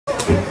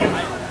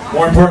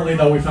More importantly,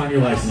 though, we found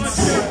your license.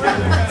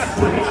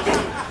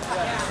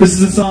 This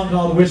is a song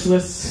called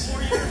Wishless.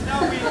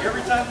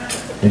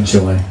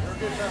 Enjoy.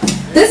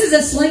 This is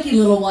a slinky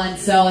little one,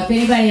 so if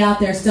anybody out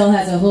there still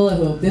has a hula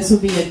hoop, this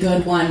would be a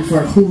good one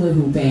for hula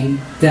hooping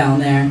down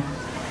there.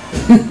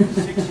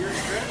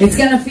 It's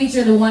going to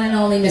feature the one and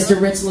only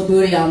Mr. Rich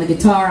Labooty on the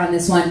guitar on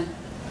this one.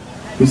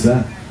 Who's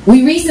that?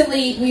 We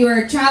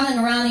were traveling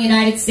around the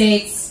United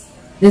States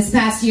this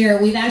past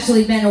year. We've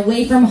actually been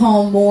away from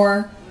home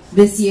more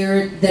this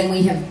year than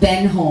we have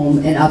been home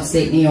in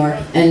upstate New York.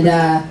 And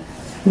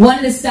one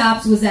of the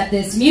stops was at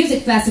this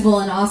music festival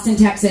in Austin,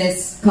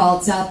 Texas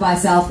called South by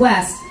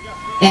Southwest.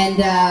 And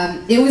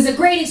it was a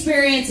great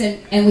experience,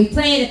 and we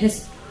played at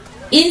this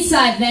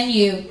inside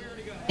venue,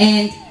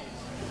 and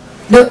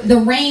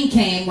the rain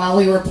came while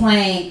we were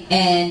playing,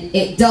 and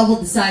it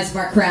doubled the size of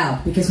our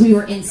crowd because we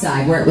were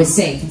inside where it was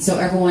safe, and so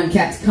everyone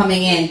kept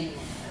coming in.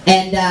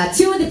 And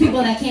two of the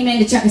people that came in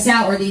to check us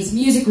out were these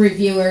music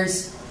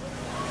reviewers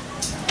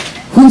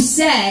who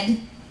said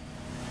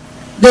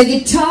the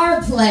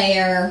guitar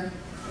player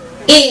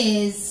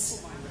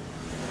is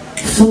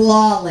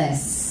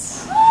flawless.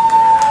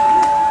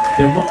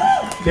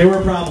 They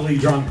were probably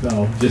drunk,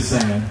 though, just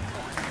saying.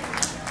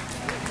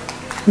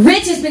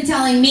 Rich has been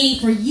telling me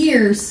for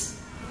years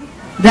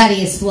that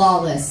he is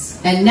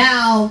flawless, and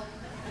now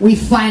we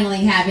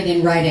finally have it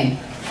in writing.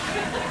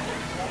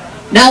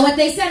 Now, what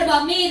they said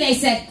about me, they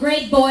said,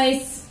 great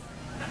voice,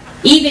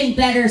 even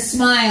better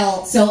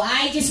smile. So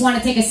I just want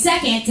to take a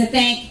second to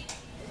thank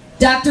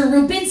Dr.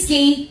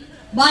 Rubinsky,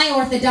 my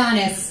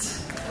orthodontist,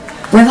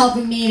 for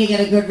helping me to get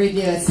a good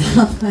review at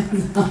South by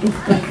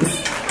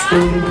Southwest.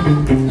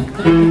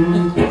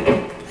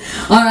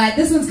 Alright,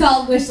 this one's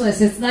called Wishless.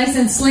 It's nice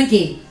and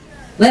slinky.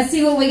 Let's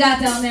see what we got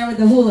down there with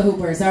the hula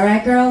hoopers.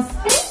 Alright, girls?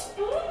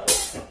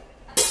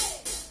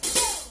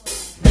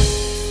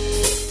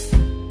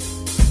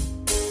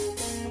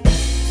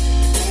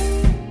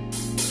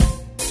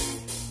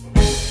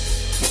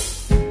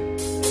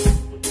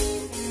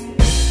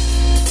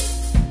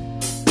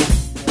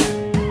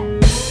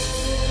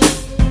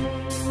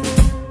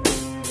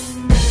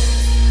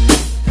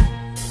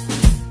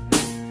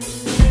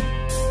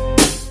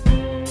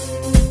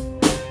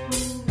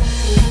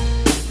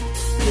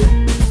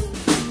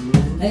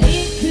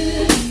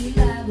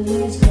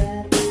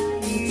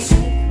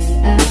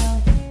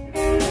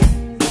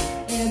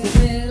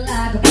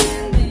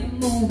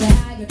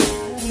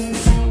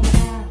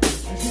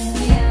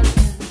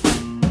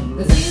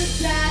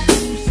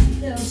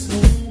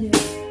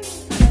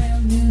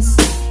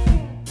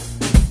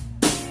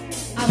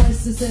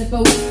 If I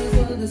was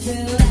with a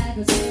spill, I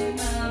could spill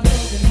my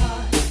broken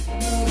heart,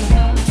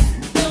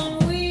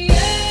 Don't we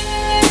all,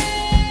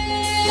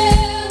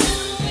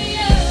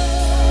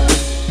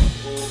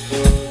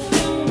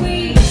 don't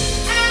we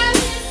have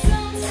it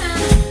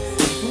sometimes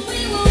when we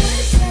were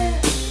wishing?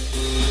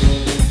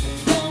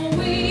 Don't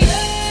we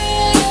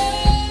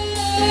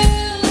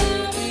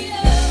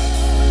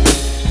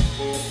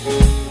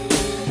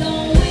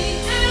don't we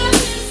have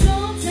it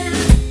sometimes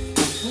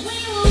when we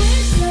were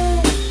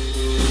wishing?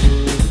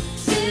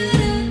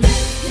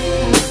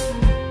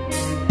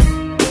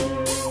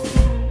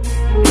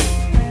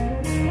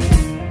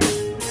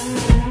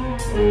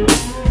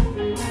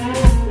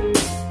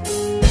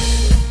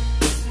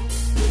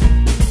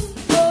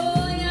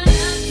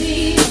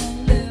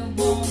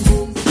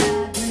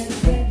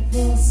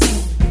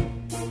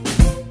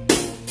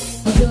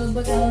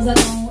 Because I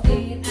don't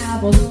eat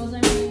apples,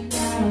 doesn't mean I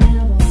don't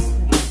have a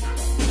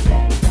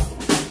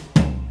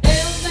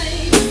it may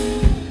be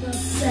the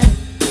same.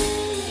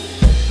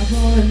 I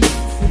thought it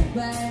must be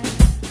bad.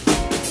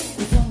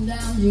 But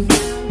sometimes you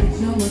found that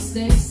your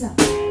mistakes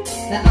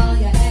that all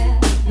you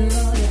had, that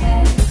all you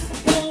had.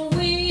 Don't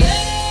we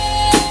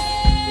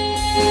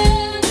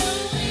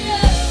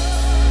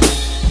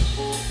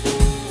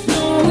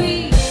don't we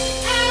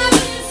have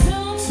it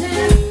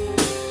sometimes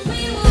we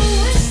were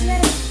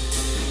wishless.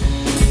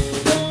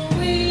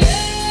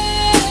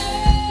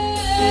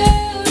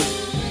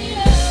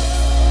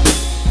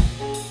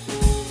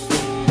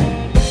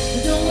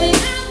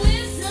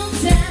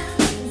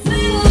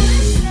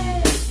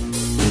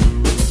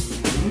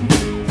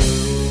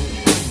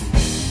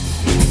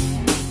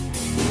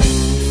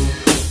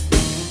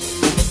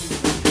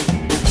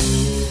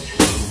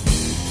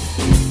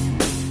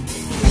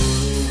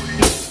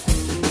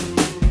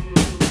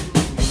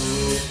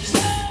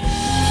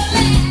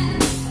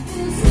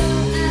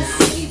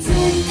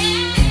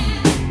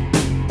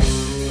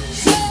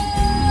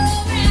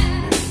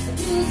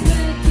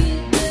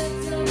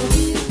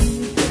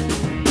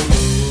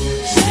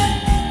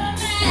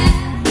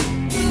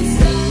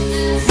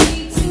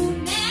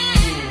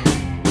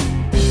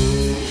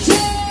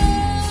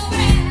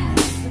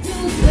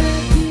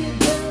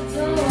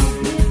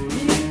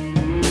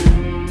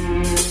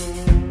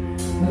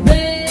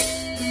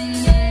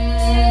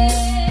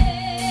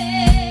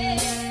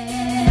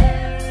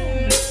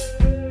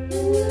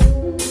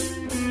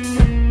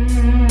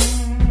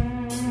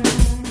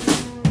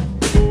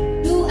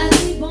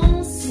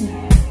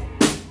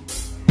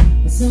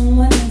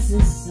 someone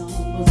else's song,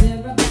 'cause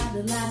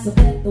everybody likes to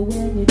bet the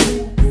way we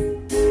do.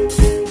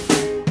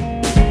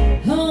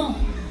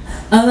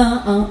 I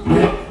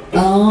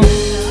know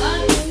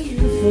you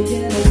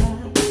forget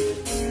about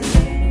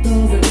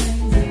those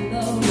things and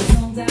those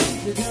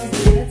sometimes you just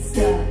get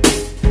stuck.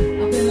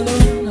 I've been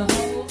around the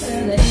whole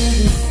where there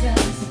is a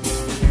sense.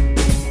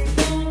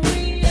 Don't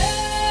we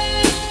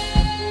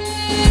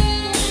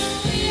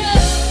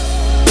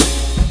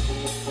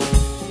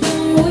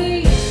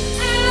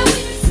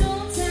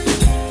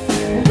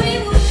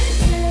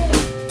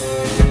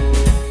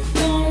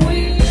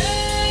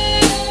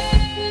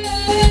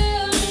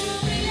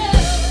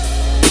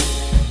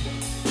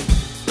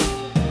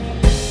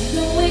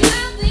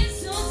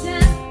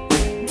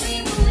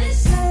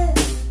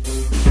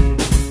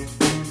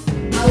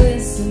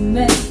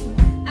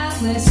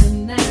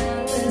listen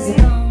now,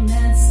 listen on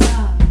that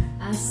star.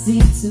 I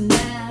see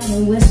tonight, I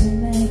wish I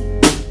may.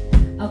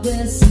 I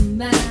wish I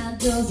might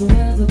just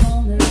rest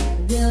upon the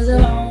wheels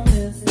on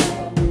this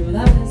star. I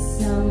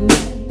wish I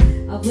may.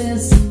 I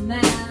wish I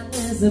might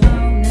listen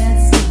on that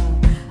star.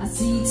 I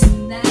see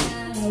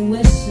tonight, I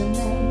wish I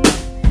may.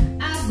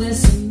 I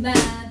wish I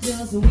might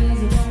just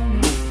rest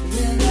upon the wheels on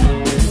this star.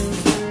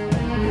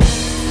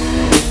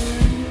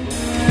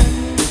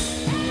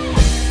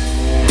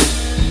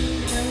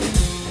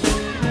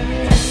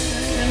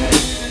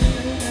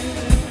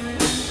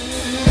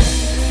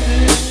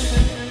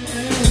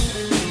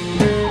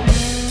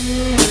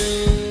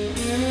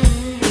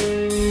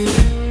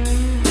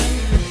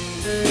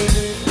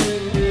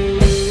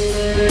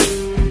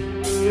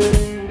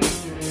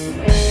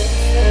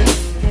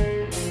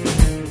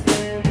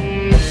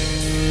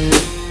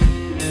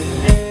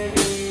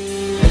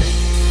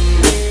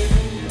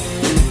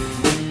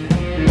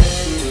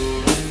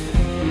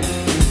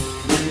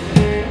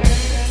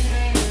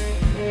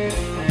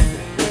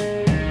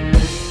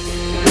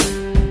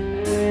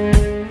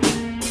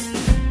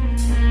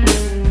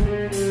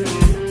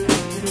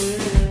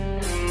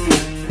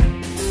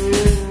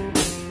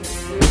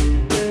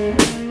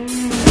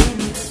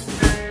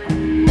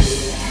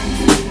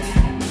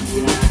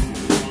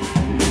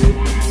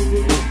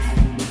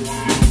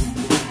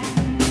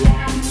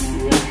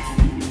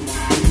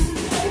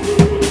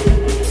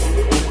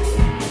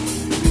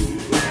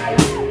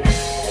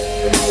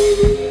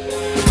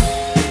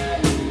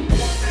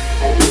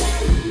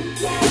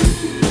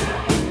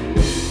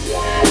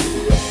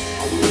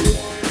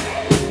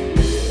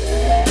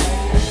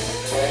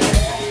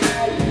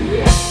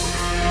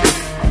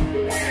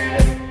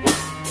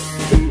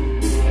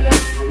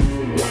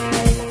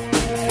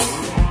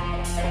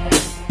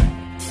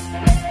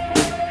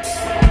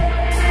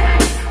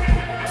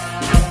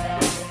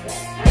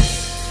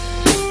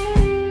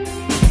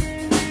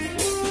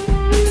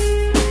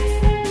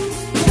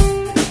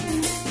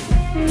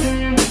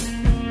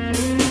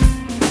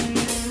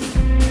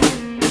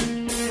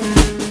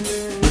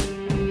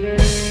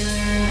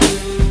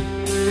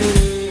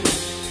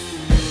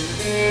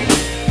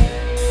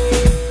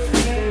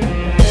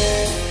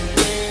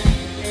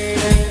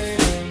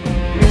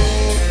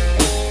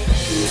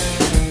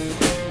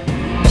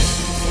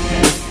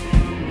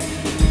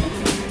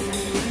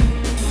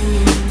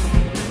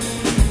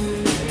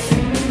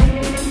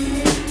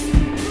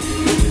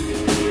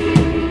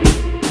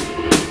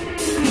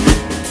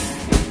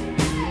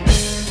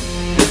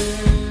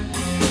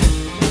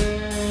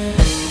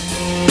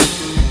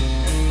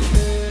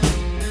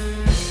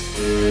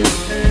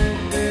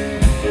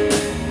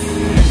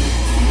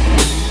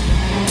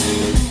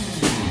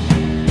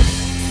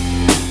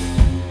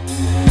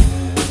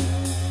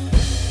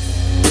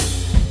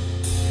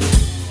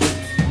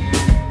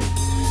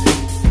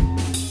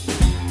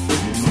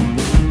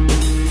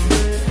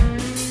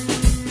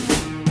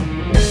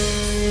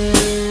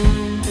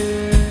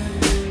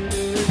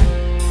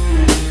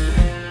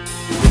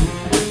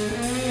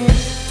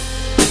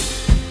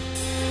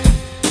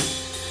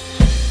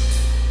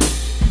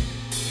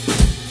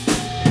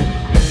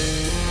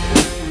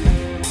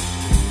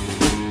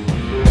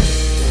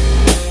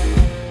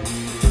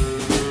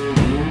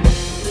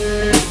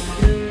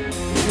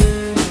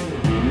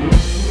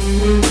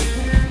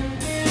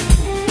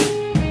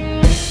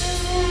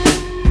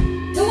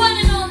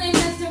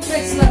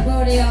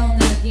 On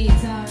the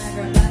guitar,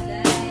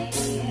 everybody.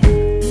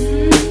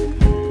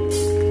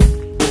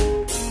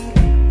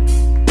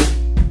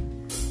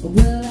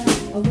 Well,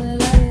 I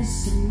wish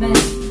a man,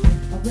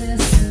 I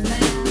wish a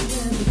man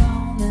was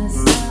on the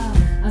star.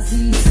 I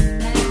see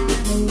tonight,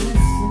 I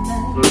wish a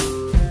man,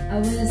 I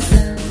wish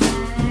a man.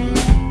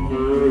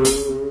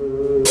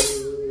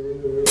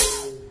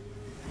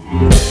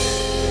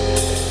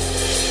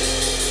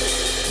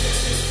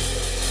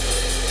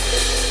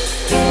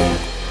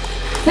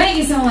 Thank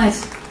you so much.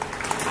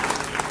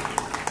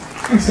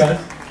 Thanks,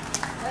 guys.